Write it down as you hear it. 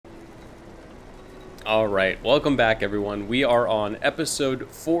Alright, welcome back everyone. We are on episode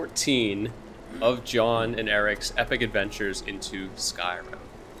 14 of Jon and Erik's epic adventures into Skyrim.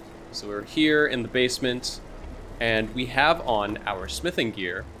 So we're here in the basement, and we have on our smithing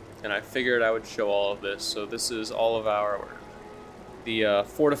gear, and I figured I would show all of this. So this is all of the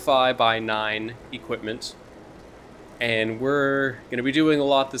Fortify by 9 equipment, and we're going to be doing a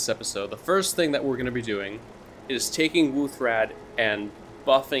lot this episode. The first thing that we're going to be doing is taking Wuuthrad and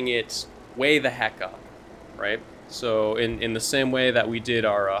buffing it way the heck up, right? So in the same way that we did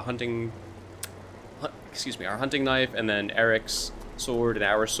our our hunting knife, and then Erik's sword and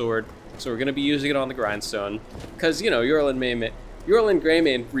our sword. So we're gonna be using it on the grindstone, because you know Yorlin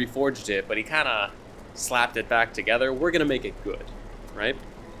Greymane reforged it, but he kind of slapped it back together. We're gonna make it good, right?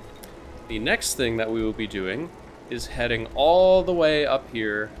 The next thing that we will be doing is heading all the way up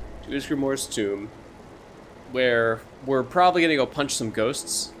here to Ysgramor's tomb, where we're probably gonna go punch some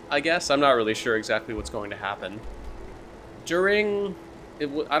ghosts, I guess. I'm not really sure exactly what's going to happen. I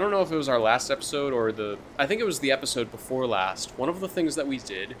don't know if it was our last episode or I think it was the episode before last. One of the things that we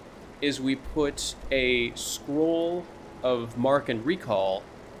did is we put a scroll of mark and recall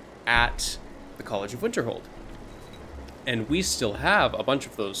at the College of Winterhold. And we still have a bunch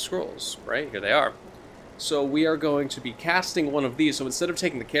of those scrolls, right? Here they are. So we are going to be casting one of these. So instead of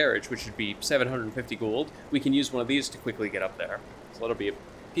taking the carriage, which would be 750 gold, we can use one of these to quickly get up there. So that'll be a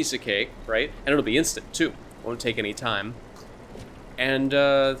piece of cake, right? And it'll be instant too. Won't take any time. And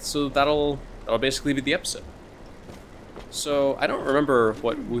so that'll basically be the episode. So I don't remember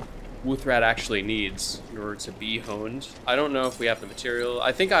what Wuuthrad actually needs in order to be honed. I don't know if we have the material.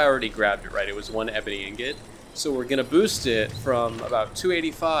 I think I already grabbed it, right? It was 1 ebony ingot. So we're gonna boost it from about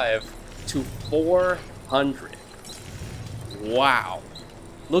 285 to 400. Wow.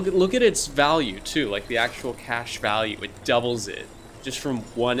 Look at its value too, like the actual cash value. It doubles it just from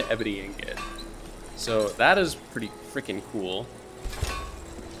 1 ebony ingot. So that is pretty freaking cool.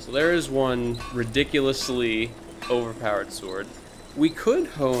 So there is one ridiculously overpowered sword. We could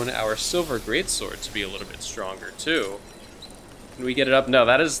hone our silver greatsword to be a little bit stronger too. Can we get it up? No,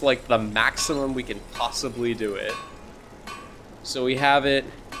 that is like the maximum we can possibly do it. So we have it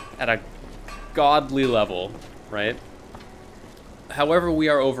at a godly level, right? However, we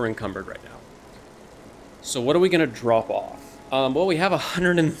are over encumbered right now. So what are we gonna drop off? Well, we have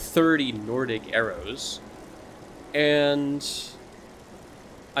 130 Nordic arrows, and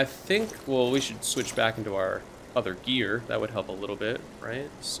I think, well, we should switch back into our other gear. That would help a little bit, right?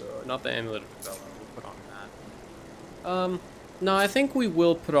 So, not the Amulet of Devella, we'll put on that. No, I think we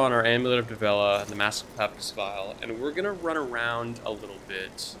will put on our Amulet of Devella and the Mask of Papyrus Vial, and we're gonna run around a little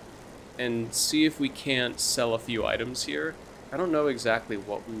bit and see if we can't sell a few items here. I don't know exactly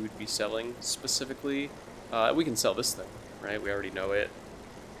what we would be selling specifically. We can sell this thing, right? We already know it.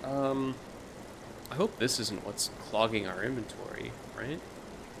 I hope this isn't what's clogging our inventory, right?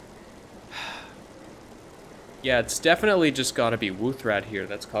 Yeah, it's definitely just gotta be Wuuthrad here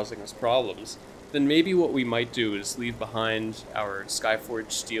that's causing us problems. Then maybe what we might do is leave behind our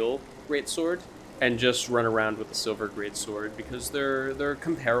Skyforged Steel Greatsword and just run around with the Silver Greatsword, because they're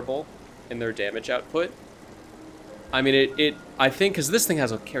comparable in their damage output. I mean, I think, because this thing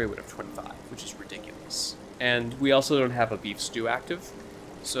has a carry weight of 25, which is ridiculous. And we also don't have a beef stew active.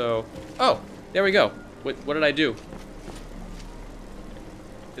 So, oh, there we go. What did I do?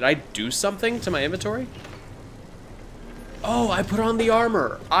 Did I do something to my inventory? Oh, I put on the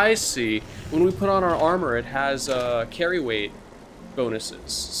armor. I see. When we put on our armor, it has carry weight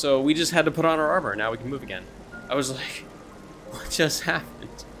bonuses. So we just had to put on our armor. Now we can move again. I was like, what just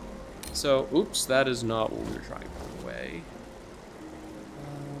happened? So, oops, that is not what we were trying to put away.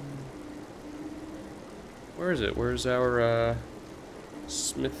 Where is it? Where's our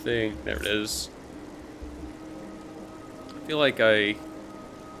smithing? There it is. I feel like I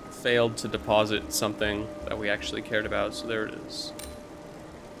failed to deposit something that we actually cared about, so there it is.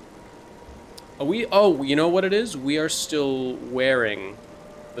 Oh, you know what it is? We are still wearing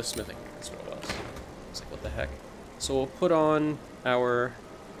the smithing. That's what it was. It's like, what the heck? So we'll put on our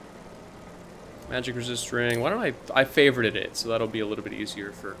magic resist ring. Why don't I favorited it, so that'll be a little bit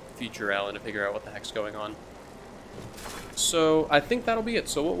easier for future Alan to figure out what the heck's going on. So I think that'll be it.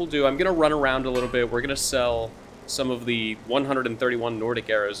 So what we'll do, I'm gonna run around a little bit. We're gonna sell some of the 131 Nordic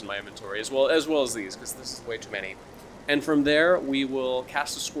arrows in my inventory, as well as these, because this is way too many. And from there, we will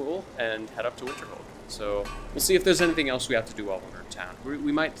cast a scroll and head up to Winterhold. So we'll see if there's anything else we have to do while we're in town.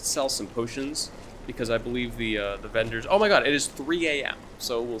 We might sell some potions, because I believe the vendors... Oh my god, it is 3 a.m.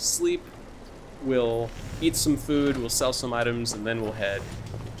 So we'll sleep, we'll eat some food, we'll sell some items, and then we'll head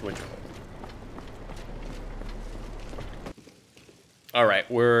to Winterhold. All right,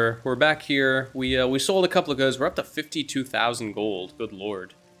 we're back here. We sold a couple of goods. We're up to 52,000 gold. Good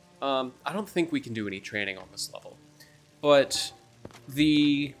lord. I don't think we can do any training on this level, but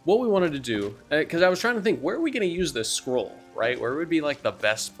what we wanted to do, because I was trying to think, where are we going to use this scroll, right? Where would be like the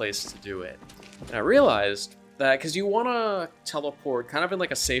best place to do it? And I realized that because you want to teleport kind of in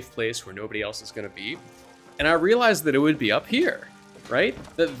like a safe place where nobody else is going to be, and I realized that it would be up here, right?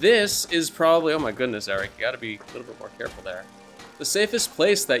 That this is probably, oh my goodness, Erik, you got to be a little bit more careful there. The safest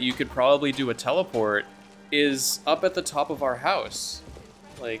place that you could probably do a teleport is up at the top of our house.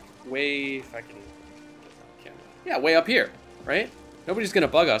 Like, way, if I can, yeah, way up here, right? Nobody's gonna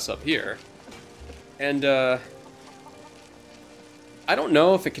bug us up here. And, I don't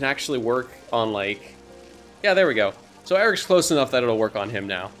know if it can actually work on, like, yeah, there we go. So Erik's close enough that it'll work on him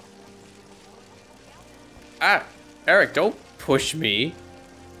now. Ah, Erik, don't push me.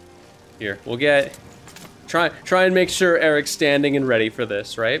 Here, we'll get... Try and make sure Erik's standing and ready for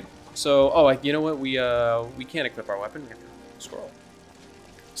this, right? So, oh, you know what? We can't equip our weapon. We have to scroll.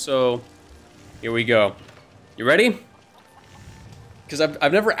 So, here we go. You ready? Because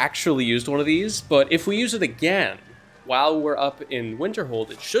I've never actually used one of these, but if we use it again while we're up in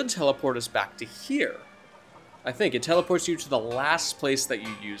Winterhold, it should teleport us back to here. I think it teleports you to the last place that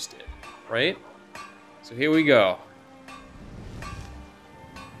you used it, right? So here we go.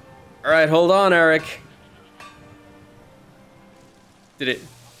 All right, hold on, Erik. Did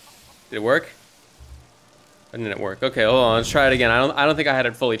it work? Or didn't it work? Okay, hold on, let's try it again. I don't think I had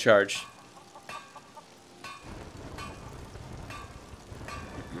it fully charged.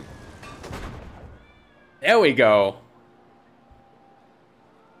 There we go.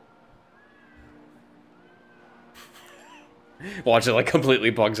 Watch it like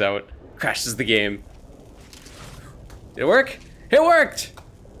completely bugs out. Crashes the game. Did it work? It worked!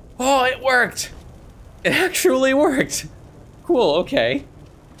 Oh, it worked! It actually worked! Cool, okay.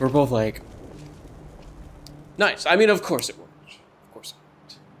 We're both like... Nice. I mean, of course it worked. Of course it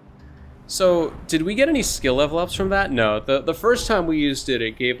worked. So, did we get any skill level ups from that? No. The first time we used it,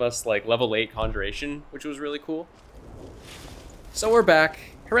 it gave us, like, level 8 Conjuration, which was really cool. So we're back.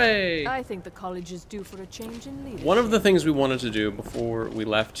 Hooray! I think the college is due for a change in leadership. One of the things we wanted to do before we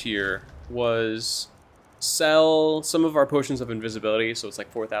left here was sell some of our potions of invisibility, so it's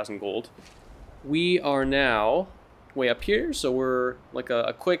like 4,000 gold. We are now way up here, so we're like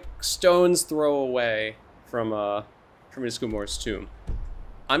a quick stone's throw away from Ysgramor's tomb.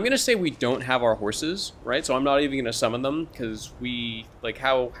 I'm gonna say we don't have our horses, right? So I'm not even gonna summon them, because we, like,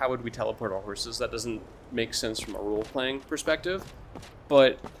 how would we teleport our horses? That doesn't make sense from a role-playing perspective.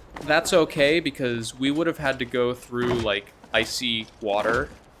 But that's okay, because we would have had to go through, like, icy water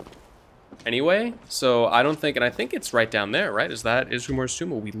anyway. So I don't think, and I think it's right down there, right? Is that Ysgramor's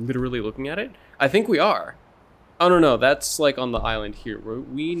tomb? Are we literally looking at it? I think we are. Oh, no, that's, like, on the island here.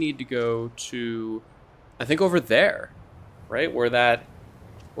 We need to go to, I think, over there, right? Where that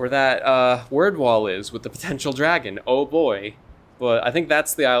word wall is with the potential dragon. Oh, boy. But I think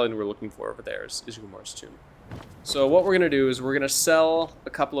that's the island we're looking for over there, is Ysgramor's tomb. So what we're going to do is we're going to sell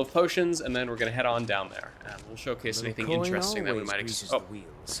a couple of potions, and then we're going to head on down there. And we'll showcase anything interesting that we might expect. Oh,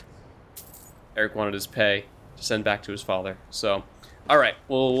 Erik wanted his pay to send back to his father. So, all right,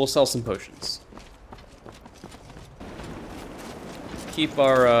 we'll sell some potions. Keep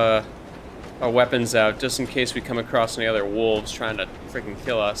our weapons out, just in case we come across any other wolves trying to freaking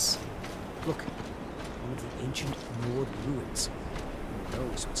kill us. Look, one of the ancient Nord ruins. Who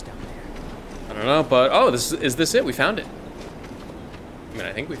knows what's down there? I don't know, but oh, is this it? We found it. I mean,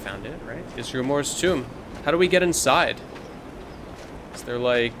 I think we found it, right? Ysgramor's tomb. How do we get inside? Is there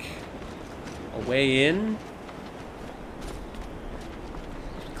like a way in?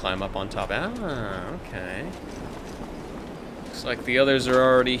 Climb up on top. Ah, okay. Looks like the others are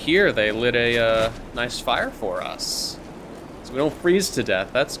already here. They lit a nice fire for us. So we don't freeze to death.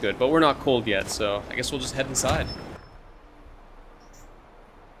 That's good. But we're not cold yet, so I guess we'll just head inside.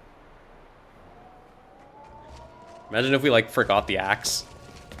 Imagine if we, like, forgot the axe.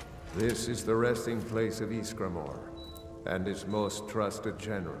 This is the resting place of Ysgramor, and its most trusted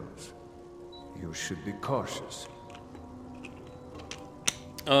generals. You should be cautious.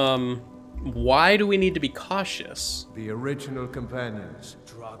 Why do we need to be cautious? The original companions,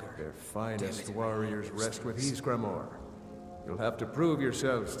 their finest warriors, rest with Ysgramor. You'll have to prove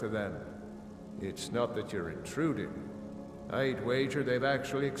yourselves to them. It's not that you're intruding. I'd wager they've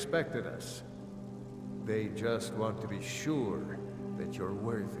actually expected us. They just want to be sure that you're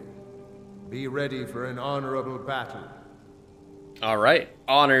worthy. Be ready for an honorable battle. All right,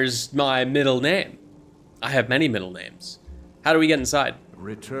 honor's my middle name. I have many middle names. How do we get inside?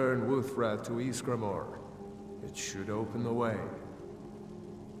 Return Wuthra to Ysgramor. It should open the way.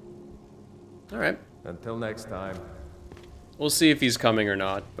 All right. Until next time. We'll see if he's coming or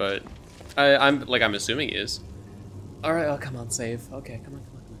not, but I'm assuming he is. All right. Oh, come on, save. Okay, come on.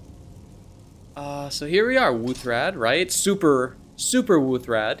 So here we are, Wuthrad, right? Super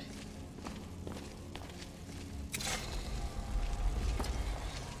Wuthrad.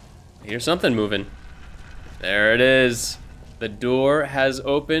 I hear something moving. There it is. The door has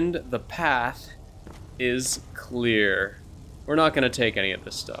opened. The path is clear. We're not gonna take any of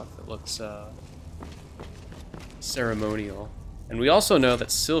this stuff. It looks ceremonial. And we also know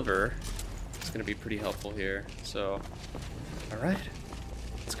that silver is gonna be pretty helpful here. So, all right,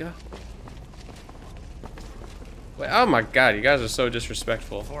 let's go. Wait, oh my God, you guys are so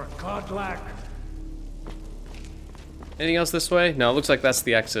disrespectful. For Kadlok. Anything else this way? No, it looks like that's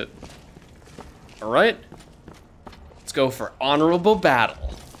the exit. All right, let's go for honorable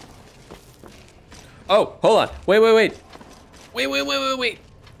battle. Oh, hold on. Wait.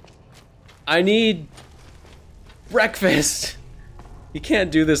 I need breakfast. You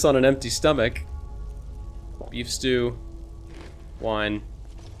can't do this on an empty stomach. Beef stew, wine.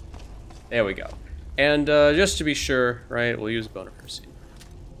 There we go. And just to be sure, right, we'll use bone of mercy.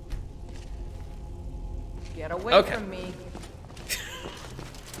 Get away from me.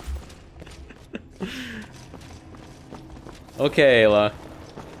 Okay, Ayla.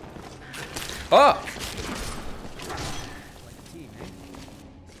 Oh!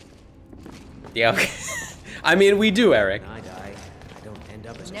 Yeah, okay. I mean, we do, Erik. When I die, I don't end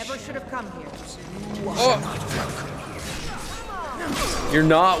up as Never should have come here. Oh. You're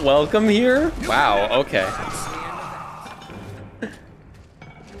not welcome here? Wow, okay.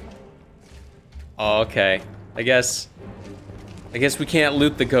 Okay. I guess we can't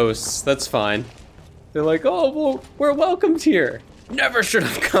loot the ghosts. That's fine. They're like, oh, well, we're welcomed here. Never should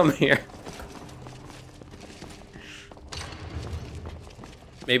have come here.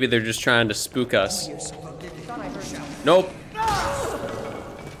 Maybe they're just trying to spook us. Nope.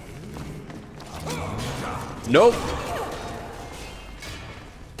 Nope.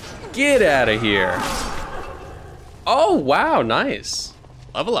 Get out of here. Oh, wow, nice.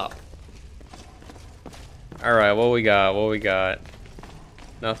 Level up. All right, what we got?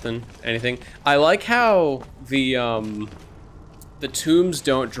 Nothing, anything. I like how the tombs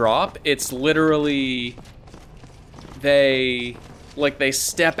don't drop. It's literally, they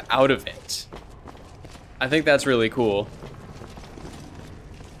step out of it. I think that's really cool.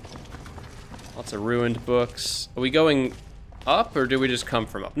 Lots of ruined books. Are we going up or did we just come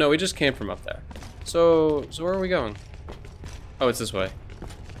from up? No, we just came from up there. So where are we going? Oh, it's this way.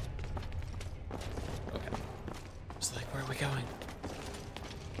 Okay. It's like, where are we going?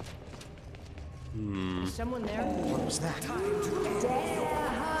 Is someone there? What was that?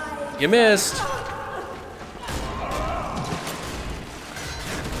 You missed.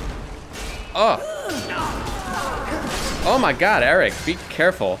 Oh. Oh my God, Erik, be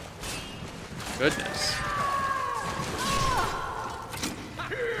careful. Goodness.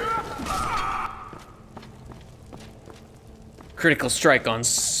 Critical strike on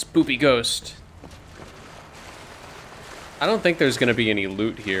Spoopy Ghost. I don't think there's gonna be any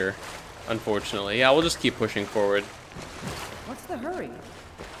loot here, unfortunately. Yeah, we'll just keep pushing forward. What's the hurry?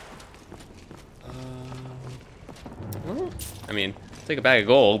 Well, I mean, take a bag of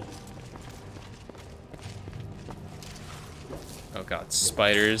gold. Oh God,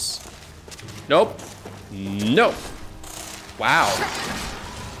 spiders. Nope. Nope. Wow.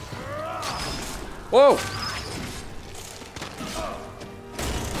 Whoa.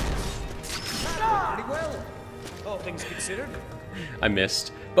 Pretty well, all things considered. I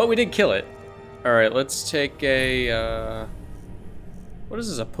missed, but we did kill it. All right, let's take a, what is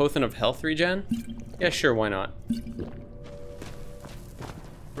this, a Potion of Health regen? Yeah, sure, why not?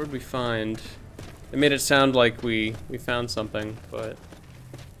 What'd we find? It made it sound like we found something, but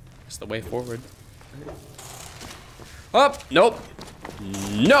it's the way forward. Oh, nope.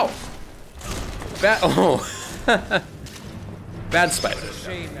 No. Bad, oh. Bad spider.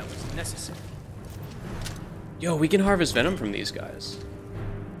 Shame that was necessary. Yo, we can harvest venom from these guys.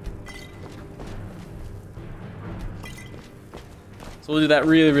 So we'll do that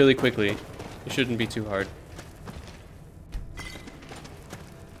really, really quickly. It shouldn't be too hard.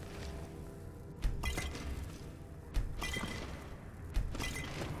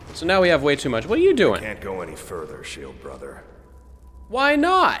 So now we have way too much. What are you doing? Can't go any further, Shield Brother. Why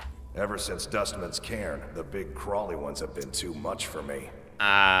not? Ever since Dustman's cairn, the big crawly ones have been too much for me.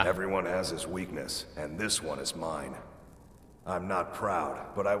 Everyone has his weakness, and this one is mine. I'm not proud,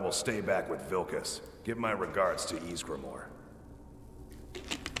 but I will stay back with Vilkas. Give my regards to Ysgramor.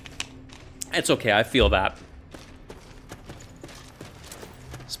 It's okay, I feel that.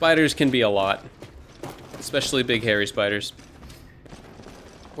 Spiders can be a lot. Especially big hairy spiders.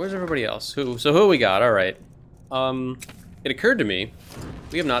 Where's everybody else? Who we got? Alright. It occurred to me,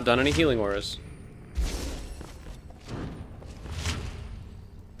 we have not done any healing auras.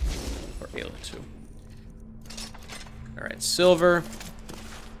 Or able to. Alright, silver.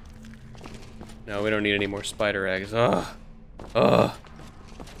 No, we don't need any more spider eggs. Ugh. Ugh.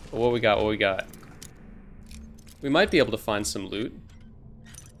 But what we got? What we got? We might be able to find some loot.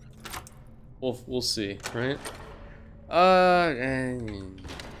 We'll see, right?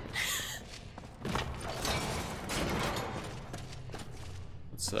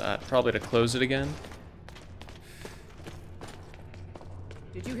 What's that? Probably to close it again.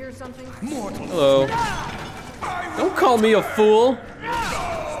 Did you hear something? Hello. Don't call me a fool.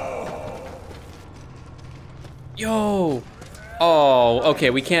 Yo. Oh, okay,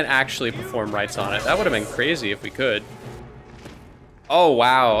 we can't actually perform rites on it. That would have been crazy if we could. Oh,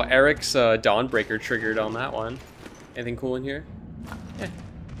 wow. Erik's Dawnbreaker triggered on that one. Anything cool in here? Yeah.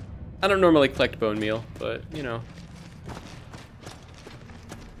 I don't normally collect bone meal, but, you know.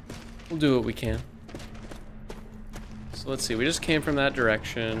 We'll do what we can. So let's see. We just came from that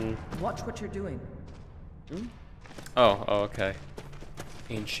direction. Watch what you're doing. Hmm? Oh, okay.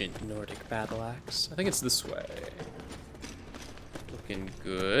 Ancient Nordic battle axe. I think it's this way. Looking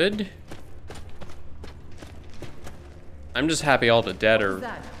good. I'm just happy all the dead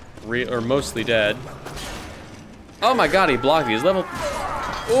are mostly dead. Oh my god, he blocked it. He's level...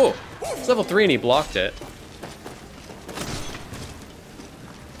 Oh! It's level 3 and he blocked it.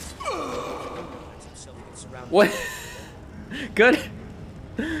 What? Good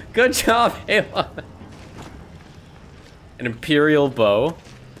job, Ayla. An Imperial bow.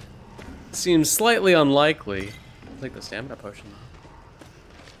 Seems slightly unlikely. I'll take the stamina potion.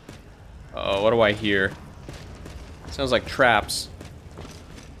 Uh-oh, what do I hear? Sounds like traps.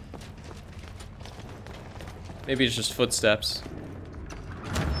 Maybe it's just footsteps.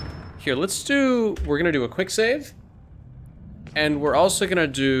 Here, we're gonna do a quick save. And we're also gonna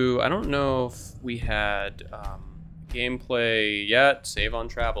do, I don't know if we had gameplay yet, save on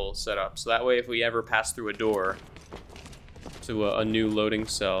travel set up. So that way if we ever pass through a door to a new loading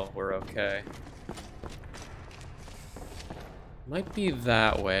cell, we're okay. Might be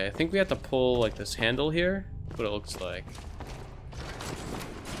that way. I think we have to pull like this handle here. What it looks like.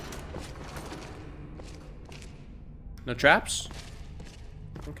 No traps?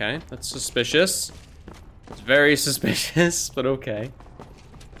 Okay, that's suspicious. It's very suspicious, but okay.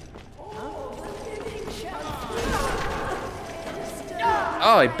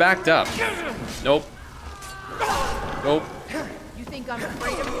 Oh, he backed up. Nope. Nope. You think I'm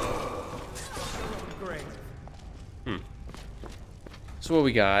afraid of you? Great. So what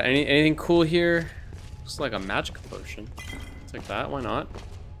we got? Anything cool here? Looks like a magic potion. Take that, why not?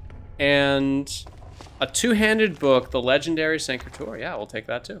 And a two-handed book, the legendary Sanctuary. Yeah, we'll take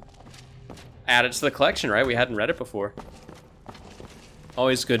that too. Add it to the collection, right? We hadn't read it before.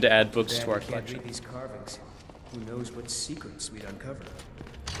 Always good to add books to our collection. Read these carvings. Who knows what secrets we'd uncover?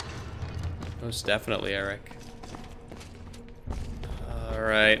 Most definitely, Erik. All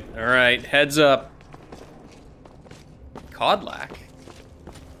right, heads up. Kadlok.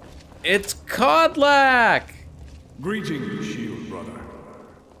 It's Kadlok! Greetings, shield brother.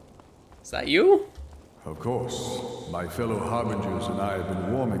 Is that you? Of course. My fellow harbingers and I have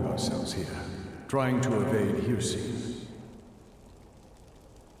been warming ourselves here, trying to evade hearsay.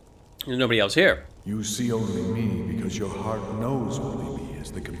 There's nobody else here. You see only me because your heart knows only me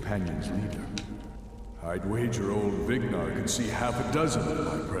as the companion's leader. I'd wager old Vignar could see half a dozen of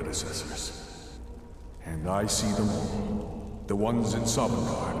my predecessors. And I see them all. The ones in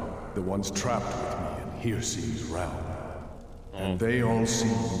Sovengard, the ones trapped with me in Hearsay's realm. And they all see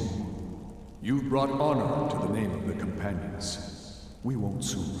you. You've brought honor to the name of the companions. We won't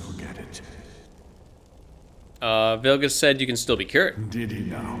soon forget it. Vilgus said you can still be cured. Did he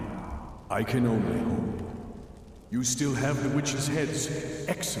now? I can only hope. You still have the witches' heads.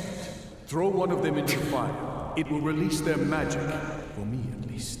 Excellent. Throw one of them into fire. It will release their magic. For me, at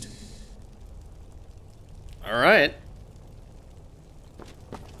least. All right.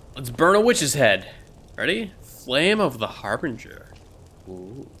 Let's burn a witch's head. Ready? Flame of the Harbinger.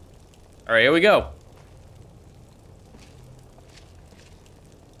 Ooh. All right, here we go.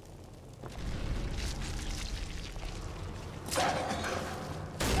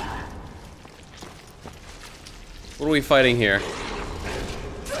 What are we fighting here?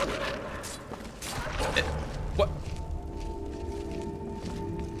 What?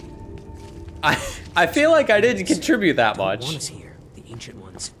 I feel like I didn't contribute that much. One is here, the ancient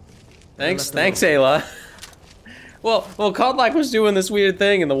ones. Thanks, Ayla. Well, Kadlok was doing this weird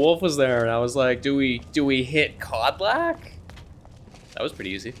thing and the wolf was there and I was like, do we hit Kadlok? That was pretty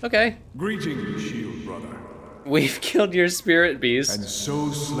easy. Okay. Greetings, shield brother. We've killed your spirit beast. And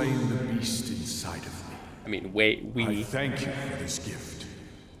so slain the beast inside of me. I mean, wait, I thank you for this gift.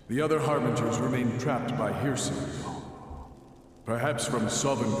 The other harbingers remain trapped by Ysgramor. Perhaps from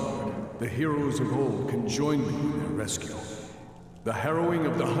Sovengard, the heroes of old can join me in their rescue. The harrowing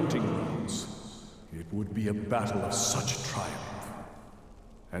of the hunting grounds. It would be a battle of such triumph.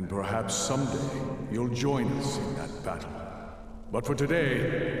 And perhaps someday you'll join us in that battle. But for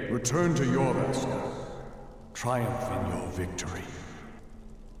today, return to your master. Triumph in your victory.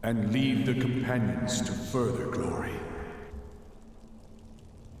 And lead the companions to further glory.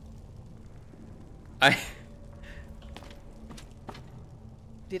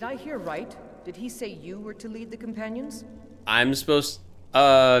 Did I hear right? Did he say you were to lead the companions? I'm supposed...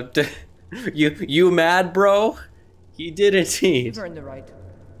 You mad, bro? He did indeed. You've earned the right.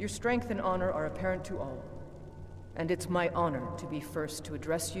 Your strength and honor are apparent to all. And it's my honor to be first to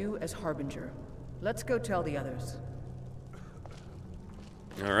address you as Harbinger. Let's go tell the others.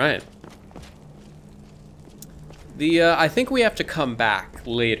 All right. I think we have to come back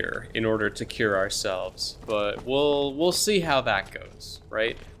later in order to cure ourselves, but we'll see how that goes,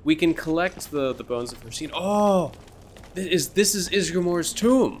 right? We can collect the bones of Racine. Oh, this is Ysgramor's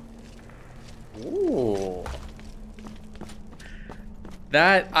tomb. Ooh.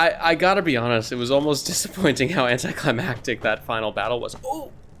 That I gotta be honest, it was almost disappointing how anticlimactic that final battle was.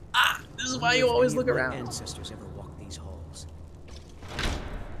 Oh, this is why you always look around. Ancestors ever walked these halls.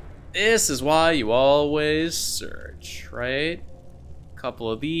 This is why you always search, right?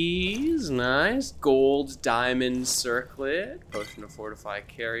 Couple of these, nice. Gold diamond circlet, potion of fortify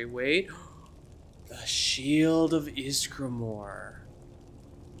carry weight. The shield of Ysgramor.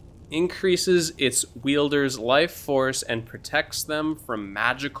 Increases its wielder's life force and protects them from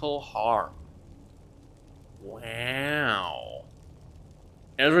magical harm. Wow.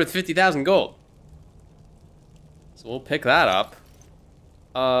 And it's worth 50,000 gold. So we'll pick that up.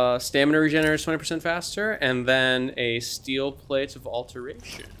 Stamina regenerates 20% faster, and then a steel plate of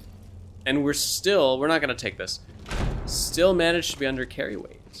alteration. And we're not gonna take this. Still managed to be under carry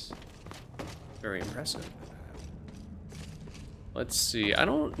weight. Very impressive. Let's see, I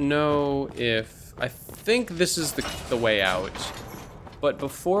don't know if, I think this is the way out. But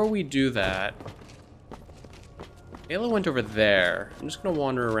before we do that, Ayla went over there. I'm just gonna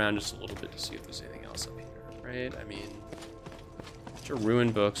wander around just a little bit to see if there's anything else up here, right? I mean,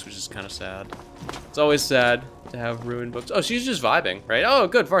 ruined books, which is kind of sad. It's always sad to have ruined books. Oh, she's just vibing, right? Oh,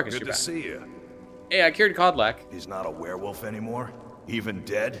 good, Farkas, Good to see you. Hey, I cured Kadlok. He's not a werewolf anymore? Even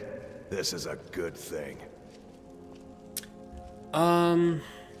dead? This is a good thing.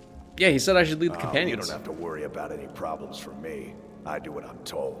 Yeah, he said I should lead the You companions. don't have to worry about any problems from me. I do what I'm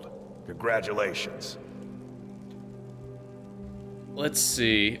told. Congratulations. Let's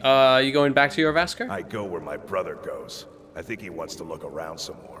see. You going back to your Vaskar? I go where my brother goes. I think he wants to look around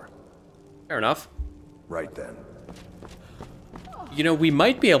some more. Fair enough. Right then. You know, we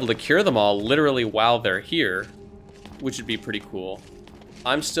might be able to cure them all literally while they're here, which would be pretty cool.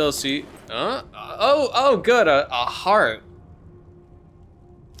 I'm still oh, good, a heart.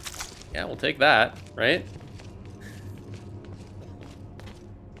 Yeah, we'll take that, right?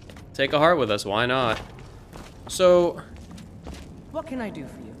 Take a heart with us, why not? So, What can I do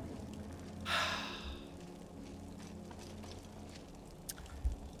for you?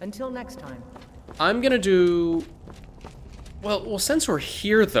 Until next time. I'm gonna do... Well, since we're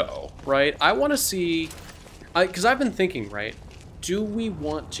here though, right? I want to see... Because I've been thinking, right? Do we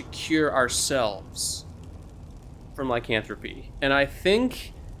want to cure ourselves from lycanthropy? And I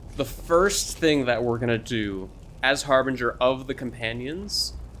think the first thing that we're gonna do as Harbinger of the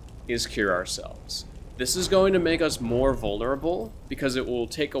Companions is cure ourselves. This is going to make us more vulnerable because it will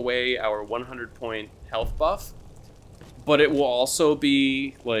take away our 100-point health buff, but it will also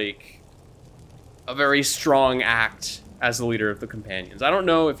be, like, a very strong act as the leader of the Companions. I don't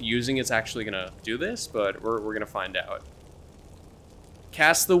know if using it's actually gonna do this, but we're gonna find out.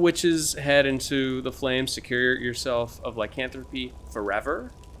 Cast the witch's head into the flames to cure yourself of lycanthropy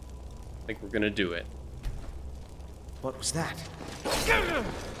forever. I think we're gonna do it. What was that?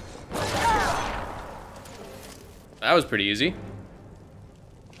 That was pretty easy.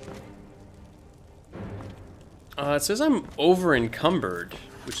 It says I'm over encumbered,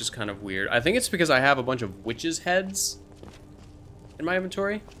 which is kind of weird. I think it's because I have a bunch of witches' heads in my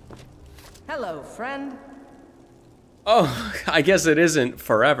inventory. Hello, friend. Oh, I guess it isn't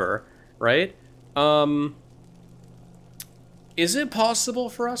forever, right? Is it possible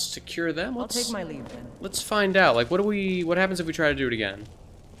for us to cure them? I'll take my leave then. Let's find out. Like, what happens if we try to do it again?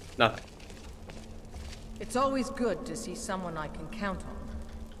 Nothing. It's always good to see someone I can count on.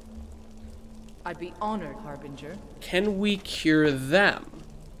 I'd be honored, Harbinger. Can we cure them?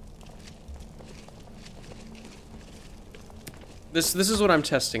 This is what I'm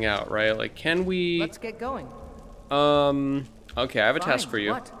testing out, right? Like, can we... Let's get going. Okay, I have a task for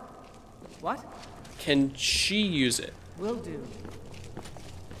you. What? Can she use it? Will do.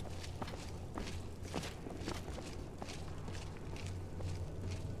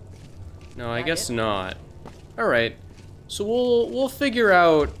 No, I guess not. All right. So we'll figure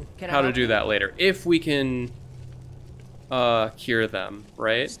out how to do that later. If we can cure them,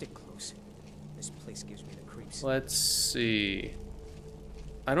 right? Stick close. This place gives me the creeps. Let's see.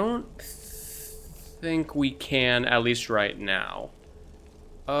 I don't think we can, at least right now.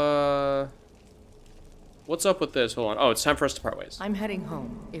 What's up with this? Hold on. Oh, it's time for us to part ways. I'm heading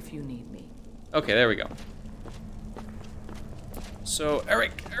home if you need me. Okay, there we go. So,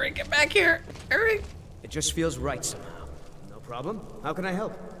 Erik, get back here. Erik. It just feels right somehow. No problem. How can I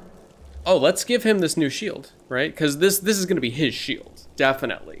help? Oh, let's give him this new shield, right? Because this is going to be his shield,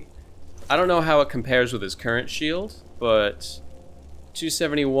 definitely. I don't know how it compares with his current shield, but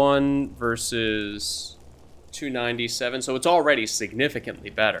 271 versus 297, so it's already significantly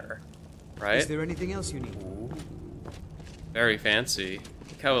better, right? Is there anything else you need? Ooh. Very fancy.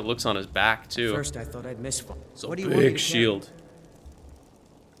 Look how it looks on his back, too. First, I thought I'd miss one. It's a what do you want me big to shield.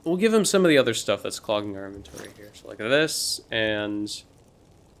 We'll give him some of the other stuff that's clogging our inventory here. So like this, and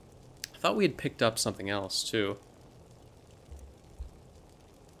I thought we had picked up something else too.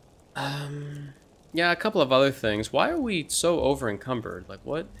 Yeah, a couple of other things. Why are we so over encumbered? Like,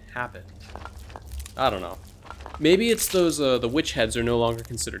 what happened? I don't know. Maybe it's those the witch heads are no longer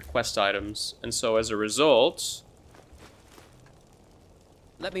considered quest items, and so as a result.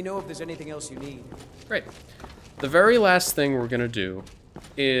 Let me know if there's anything else you need. Great. The very last thing we're gonna do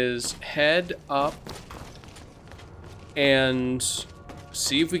is head up and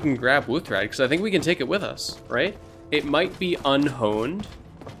see if we can grab Wuuthrad, because I think we can take it with us, right? It might be unhoned,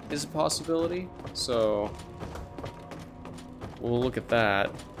 is a possibility, so we'll look at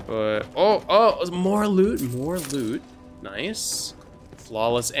that. But oh, more loot, nice.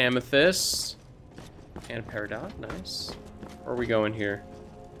 Flawless amethyst and peridot, nice. Where are we going here?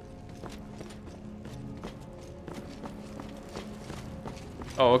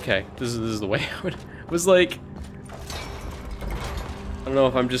 Oh, okay. This is the way out. It was like, I don't know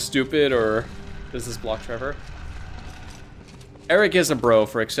if I'm just stupid or does this block Trevor? Erik is a bro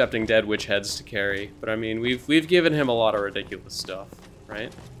for accepting dead witch heads to carry, but I mean, we've given him a lot of ridiculous stuff,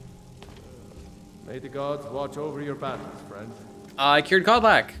 right? May the gods watch over your battles, friend. I cured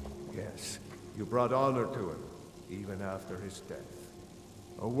Kadlok. Yes, you brought honor to him, even after his death.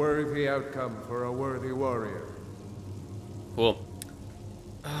 A worthy outcome for a worthy warrior. Cool.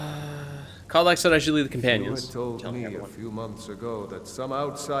 Kadlok said I should lead the companions. You had told me a few months ago that some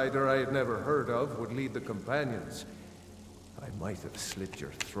outsider I had never heard of would lead the companions. I might have slit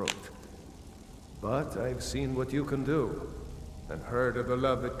your throat. But I've seen what you can do, and heard of the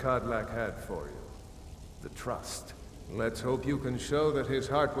love that Kadlok had for you. The trust. Let's hope you can show that his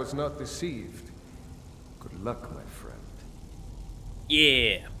heart was not deceived. Good luck, my friend.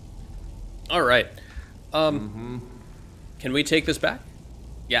 Yeah. All right. Can we take this back?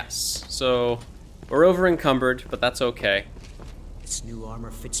 Yes. So we're over encumbered, but that's okay. This new armor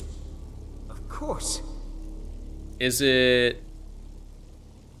fits me. Of course. Is it?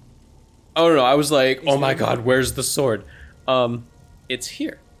 Oh no! I was like, oh my god, where's the sword? It's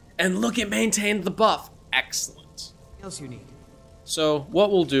here. And look, it maintained the buff. Excellent. What else you need? So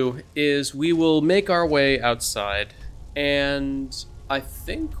what we'll do is we will make our way outside, and I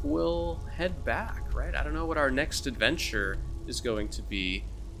think we'll head back, right? I don't know what our next adventure is going to be.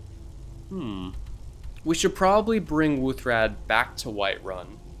 We should probably bring Wuuthrad back to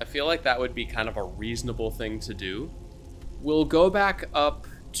Whiterun. I feel like that would be kind of a reasonable thing to do. We'll go back up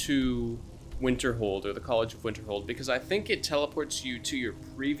to Winterhold, or the College of Winterhold, because I think it teleports you to your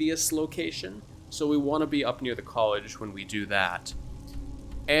previous location. So we want to be up near the college when we do that.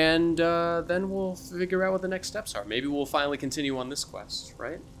 And then we'll figure out what the next steps are. Maybe we'll finally continue on this quest,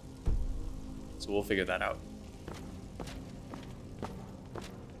 right? So we'll figure that out.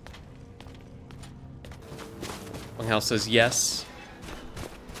 Longhouse says yes.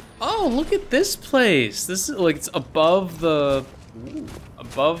 Oh, look at this place. This is like, it's above the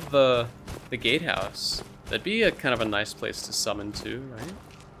gatehouse. That'd be a kind of a nice place to summon to, right?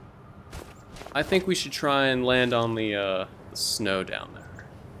 I think we should try and land on the snow down there.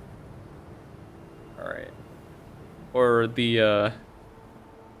 All right. Or the,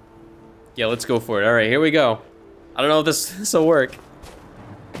 yeah, let's go for it. All right, here we go. I don't know if this will work.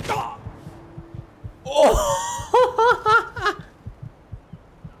 Oh!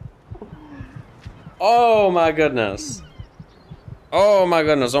 Oh my goodness. Oh my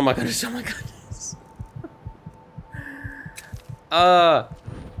goodness, oh my goodness, oh my goodness.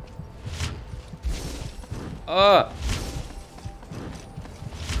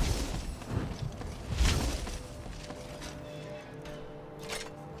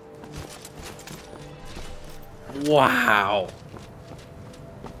 Wow.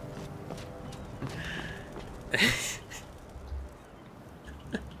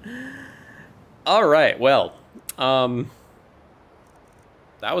 All right, well, that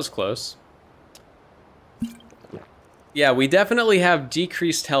was close. Yeah, we definitely have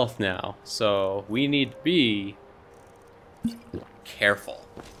decreased health now, so we need to be careful.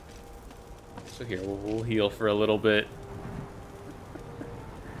 So here, we'll heal for a little bit.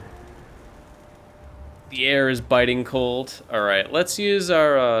 The air is biting cold. All right, let's use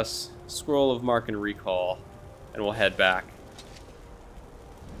our scroll of mark and recall, and we'll head back.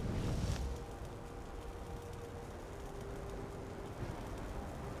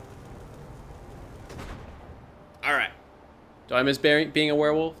 All right. Do I miss being a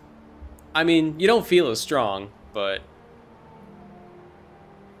werewolf? I mean, you don't feel as strong, but...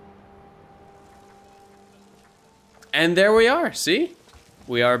 And there we are, see?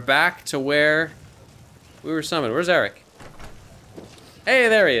 We are back to where we were summoned. Where's Erik? Hey,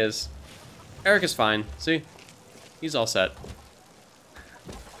 there he is. Erik is fine, see? He's all set.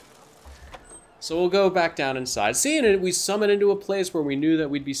 So we'll go back down inside. See, and we summoned into a place where we knew that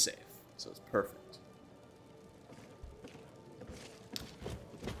we'd be safe. So it's perfect.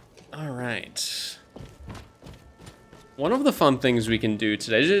 All right. One of the fun things we can do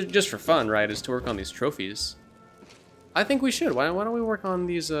today, just for fun, right, is to work on these trophies. I think we should. Why don't we work on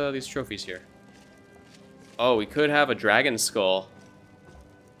these trophies here? Oh, we could have a dragon skull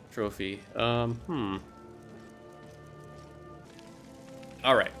trophy. All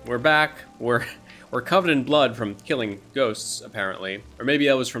right, we're back. We're covered in blood from killing ghosts, apparently, or maybe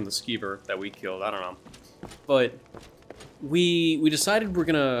that was from the skeever that we killed. I don't know, but we decided we're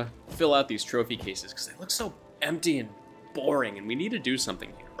gonna fill out these trophy cases because they look so empty and boring, and we need to do something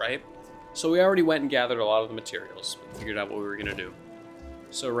here, right? So we already went and gathered a lot of the materials and figured out what we were gonna do.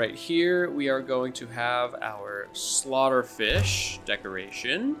 So right here, we are going to have our slaughterfish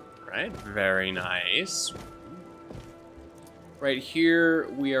decoration, right? Very nice. Right here,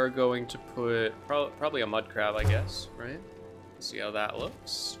 we are going to put probably a mud crab, I guess, right? Let's see how that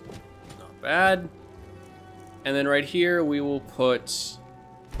looks. Not bad. And then right here, we will put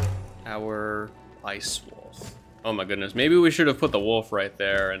our ice wolf. Oh my goodness, maybe we should have put the wolf right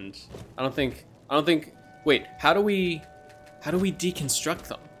there, and I don't think, wait, how do we deconstruct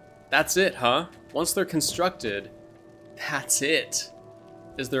them? That's it, huh? Once they're constructed, that's it.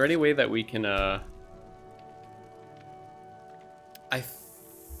 Is there any way that we can,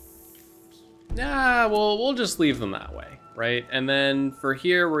 we'll just leave them that way, right? And then for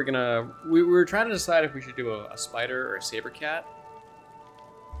here, we were trying to decide if we should do a spider or a saber cat.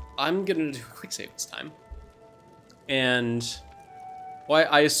 I'm gonna do a quick save this time. And, well,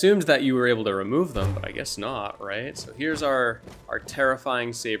 I assumed that you were able to remove them, but I guess not, right? So here's our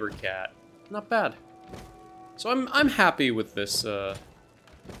terrifying saber cat. Not bad. So I'm happy with this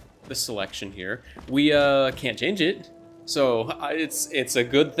this selection here. We can't change it, so it's a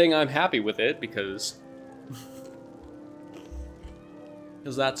good thing I'm happy with it because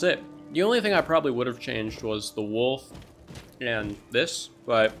that's it. The only thing I probably would have changed was the wolf and this,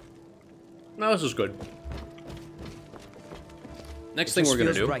 but no, this is good. Next thing we're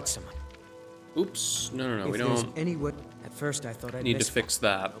gonna do. Right, Oops, no, we if don't. there's any wood, at first I thought I'd need to fix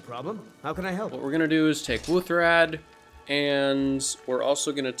that. No problem. How can I help? What we're gonna do is take Wuthrad, and we're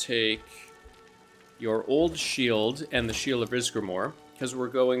also gonna take your old shield and the shield of Ysgramor, because we're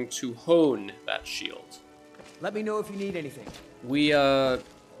going to hone that shield. Let me know if you need anything.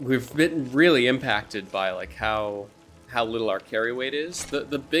 We've been really impacted by like how little our carry weight is.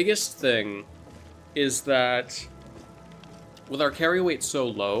 The biggest thing is that with our carry weight so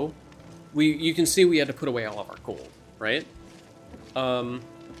low, you can see we had to put away all of our gold, right? Could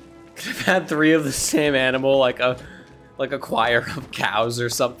have had 3 of the same animal, like a choir of cows or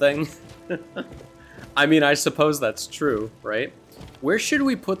something. I mean, I suppose that's true, right? Where should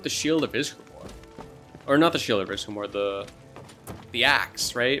we put the shield of Ysgramor? Or not the shield of Ysgramor, the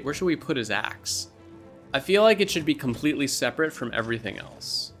axe, right? Where should we put his axe? I feel like it should be completely separate from everything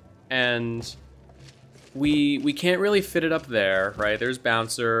else. And we can't really fit it up there, right? There's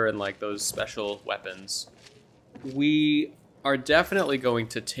Bouncer and like those special weapons. we are definitely going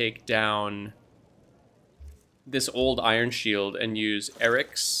to take down this old iron shield and use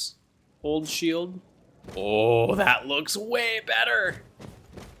Erik's old shield. Oh, that looks way better.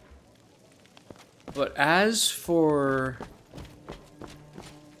 But as for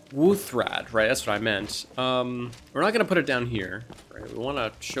Wuuthrad, right, that's what I meant. We're not gonna put it down here, right? We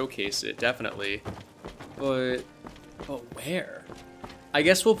wanna showcase it, definitely. But where? I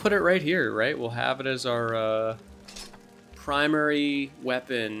guess we'll put it right here, right? We'll have it as our primary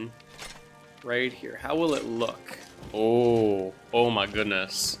weapon right here. How will it look? Oh my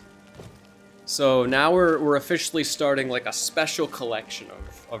goodness. So now we're officially starting like a special collection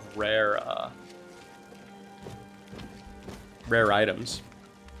of rare items.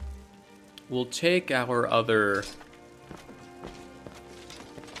 We'll take our other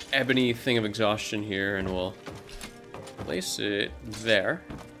ebony thing of exhaustion here and we'll place it there.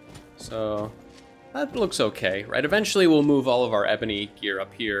 So that looks okay, right? Eventually we'll move all of our ebony gear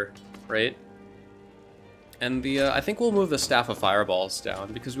up here, right? And I think we'll move the Staff of Fireballs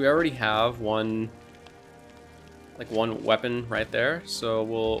down because we already have one weapon right there. So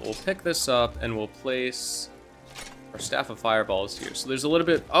we'll pick this up and we'll place our Staff of Fireballs here. So there's a little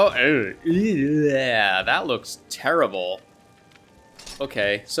bit, yeah, that looks terrible.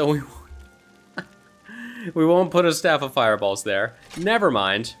 Okay, so we won't put a Staff of Fireballs there. Never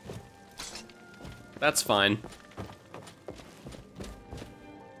mind. That's fine.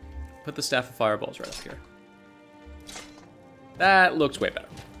 Put the Staff of Fireballs right up here. That looks way better.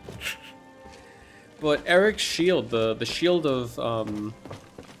 But Erik's shield, the shield of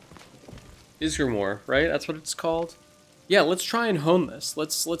Ysgramor, right? That's what it's called. Yeah, let's try and hone this.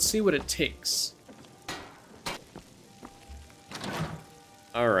 Let's see what it takes.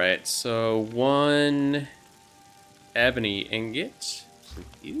 All right, so 1 ebony ingot,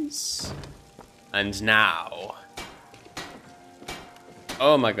 please. And now,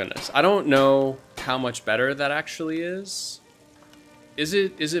 oh my goodness, I don't know how much better that actually is. Is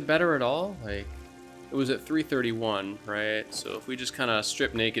it better at all? Like, it was at 331, right? So if we just kind of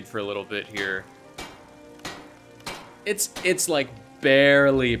strip naked for a little bit here, it's like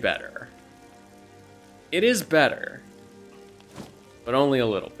barely better. It is better, but only a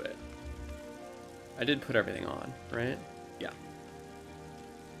little bit. I did put everything on, right? Yeah.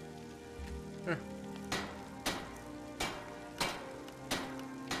 Huh.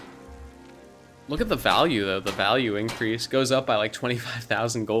 Look at the value, though. The value increase goes up by like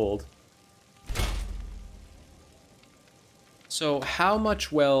 25,000 gold. So how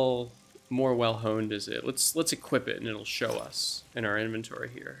much more well-honed is it? Let's equip it and it'll show us in our inventory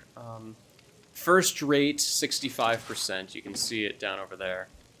here. First rate, 65%. You can see it down over there.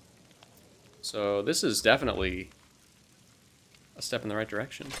 So this is definitely a step in the right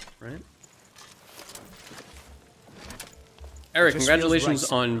direction, right? Erik, congratulations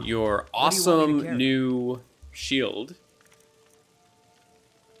on your awesome new shield.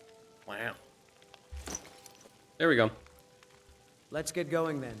 Wow. There we go. Let's get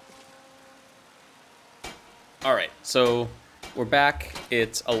going then. All right, so we're back.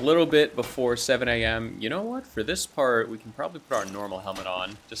 It's a little bit before 7 a.m. You know what? For this part, we can probably put our normal helmet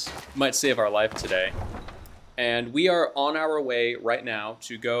on. Just might save our life today. And we are on our way right now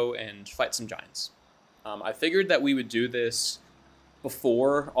to go and fight some giants. I figured that we would do this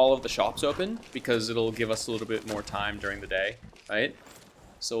before all of the shops open because it'll give us a little bit more time during the day, right?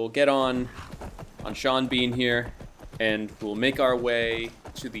 So we'll get on Sean Bean here and we'll make our way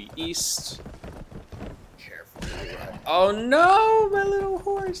to the east. Oh no, my little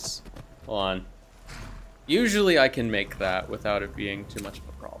horse. Hold on. Usually I can make that without it being too much of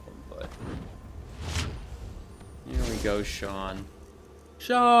a problem, but here we go, Sean.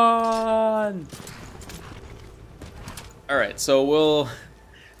 Sean! All right, so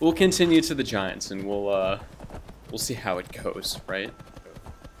we'll continue to the giants and we'll see how it goes, right?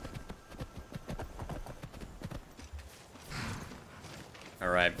 All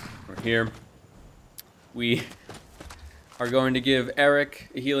right, we're here. We are going to give Erik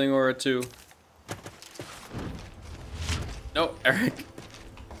a healing aura too. No, Erik.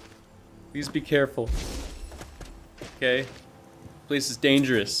 Please be careful. Okay? This place is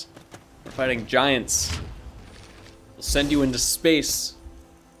dangerous. We're fighting giants. We'll send you into space.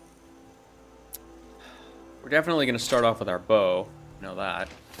 We're definitely going to start off with our bow. You know that.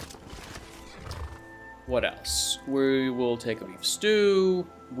 What else? We will take a beef stew.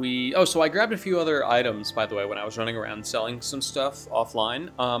 Oh, so I grabbed a few other items, by the way, when I was running around selling some stuff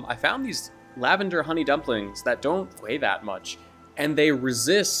offline. I found these lavender honey dumplings that don't weigh that much, and they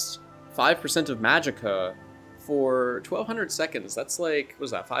resist 5% of magicka for 1,200 seconds. That's like, what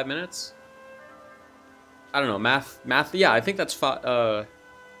was that, 5 minutes? I don't know, math, yeah, I think that's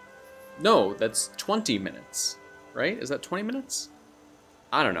no, that's 20 minutes, right? Is that 20 minutes?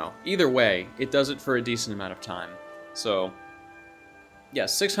 I don't know. Either way, it does it for a decent amount of time. So, yeah,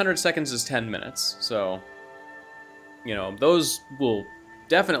 600 seconds is 10 minutes, so, you know, those will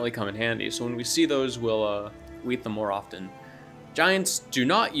definitely come in handy. So when we see those, we'll eat them more often. Giants do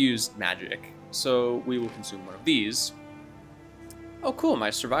not use magic, so we will consume one of these. Oh, cool, my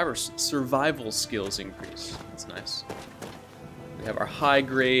survival skills increase. That's nice. We have our high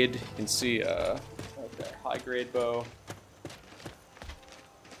grade, you can see, okay, high grade bow.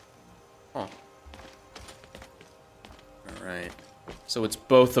 Huh. Alright. So it's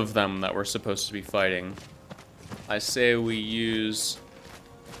both of them that we're supposed to be fighting. I say we use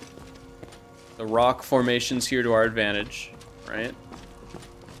the rock formations here to our advantage, right?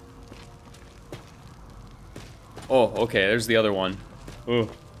 Oh, okay, there's the other one. Oh.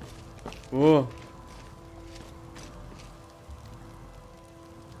 Oh.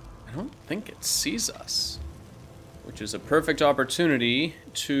 I don't think it sees us, which is a perfect opportunity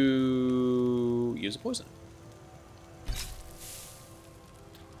to use a poison.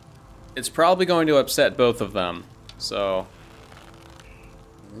 It's probably going to upset both of them, so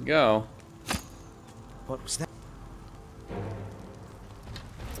here we go. What was that?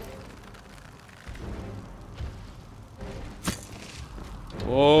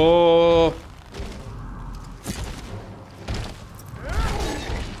 Oh.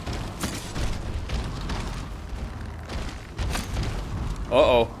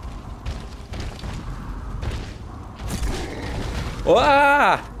 Uh-oh.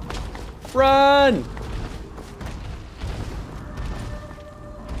 Ah! Run!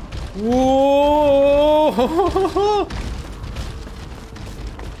 Whoa!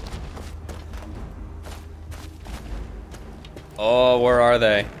 Oh, where are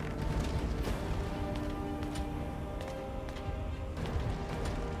they?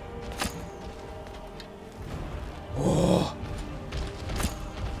 Oh.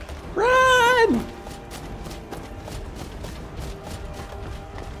 Run!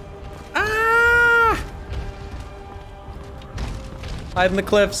 Ah! Hide in the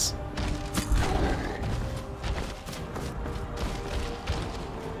cliffs.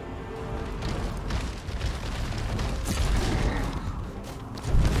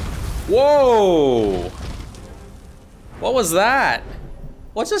 Whoa! What was that?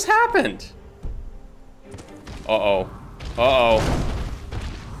 What just happened? Uh-oh. Uh-oh.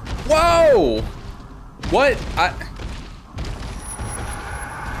 Whoa! What?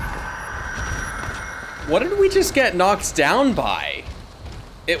 What did we just get knocked down by?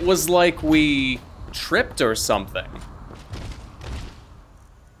 It was like we tripped or something.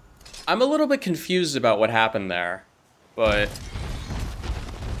 I'm a little bit confused about what happened there, but...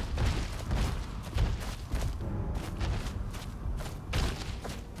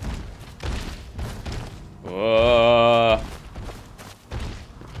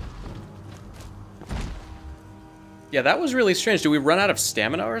 Yeah, that was really strange. Did we run out of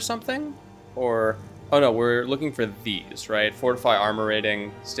stamina or something? Or... Oh no, we're looking for these, right? Fortify armor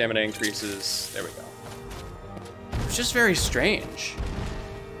rating, stamina increases. There we go. It was just very strange.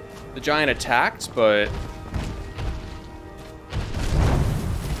 The giant attacked, but...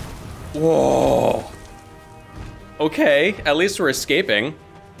 Whoa! Okay, at least we're escaping.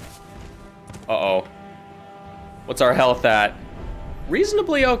 Uh-oh. What's our health at?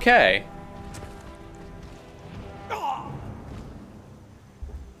 Reasonably okay.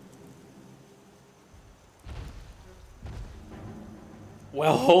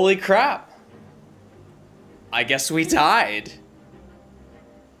 Well, holy crap. I guess we died.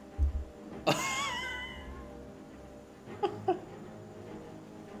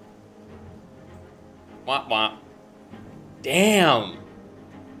 Womp womp. Damn.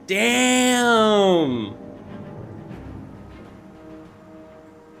 Damn.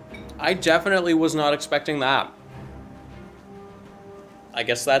 I definitely was not expecting that. I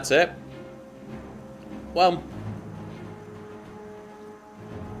guess that's it. Well,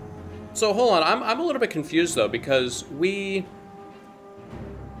 so hold on, I'm a little bit confused though, because we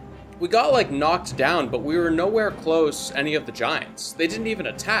got like knocked down, but we were nowhere close any of the giants. They didn't even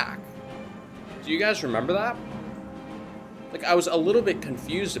attack. Do you guys remember that? Like, I was a little bit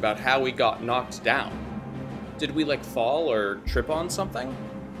confused about how we got knocked down. Did we like fall or trip on something?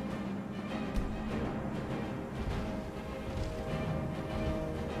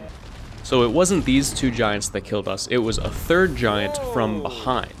 So it wasn't these two giants that killed us, it was a third giant from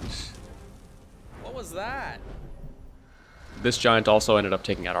behind. What was that? This giant also ended up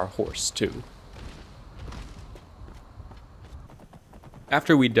taking out our horse, too.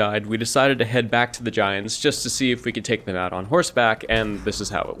 After we died, we decided to head back to the giants just to see if we could take them out on horseback, and this is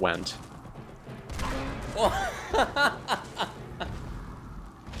how it went.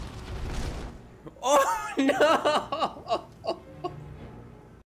 Oh no!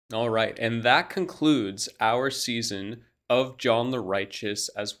 Alright, and that concludes our season of Jon the Righteous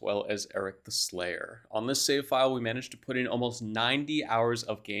as well as Erik the Slayer. On this save file, we managed to put in almost 90 hours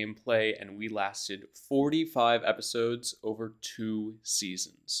of gameplay, and we lasted 45 episodes over 2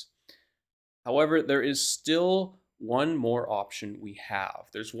 seasons. However, there is still one more option we have.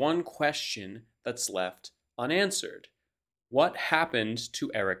 There's one question that's left unanswered. What happened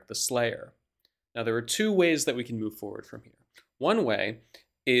to Erik the Slayer? Now, there are 2 ways that we can move forward from here. One way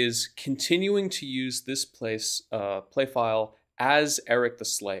is continuing to use this play file as Erik the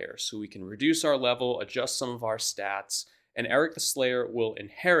Slayer, so we can reduce our level, adjust some of our stats, and Erik the Slayer will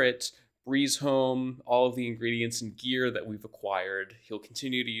inherit Breezehome, all of the ingredients and gear that we've acquired. He'll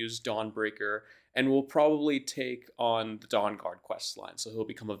continue to use Dawnbreaker, and will probably take on the Dawnguard questline, so he'll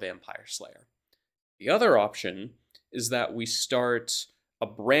become a vampire slayer. The other option is that we start a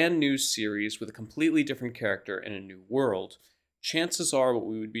brand new series with a completely different character in a new world. Chances are what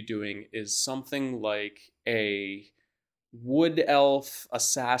we would be doing is something like a wood elf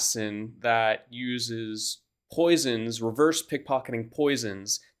assassin that uses poisons, reverse pickpocketing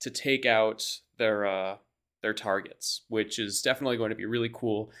poisons, to take out their targets, which is definitely going to be really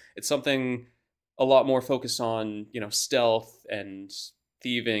cool. It's something a lot more focused on, you know, stealth and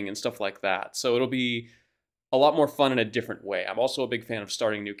thieving and stuff like that. So it'll be a lot more fun in a different way. I'm also a big fan of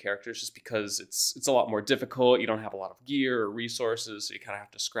starting new characters just because it's a lot more difficult. You don't have a lot of gear or resources, so you kind of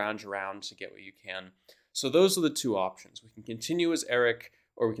have to scrounge around to get what you can. So those are the 2 options. We can continue as Erik,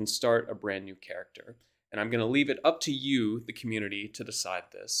 or we can start a brand new character. And I'm going to leave it up to you, the community, to decide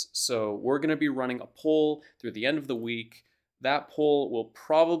this. So we're going to be running a poll through the end of the week. That poll will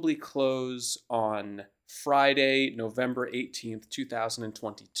probably close on Friday, November 18th,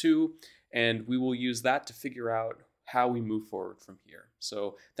 2022. And we will use that to figure out how we move forward from here.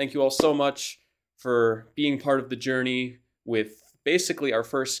 So thank you all so much for being part of the journey with basically our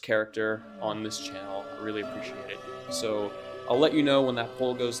first character on this channel. I really appreciate it. So I'll let you know when that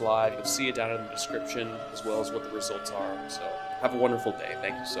poll goes live. You'll see it down in the description, as well as what the results are. So have a wonderful day.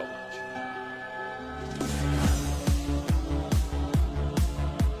 Thank you so much.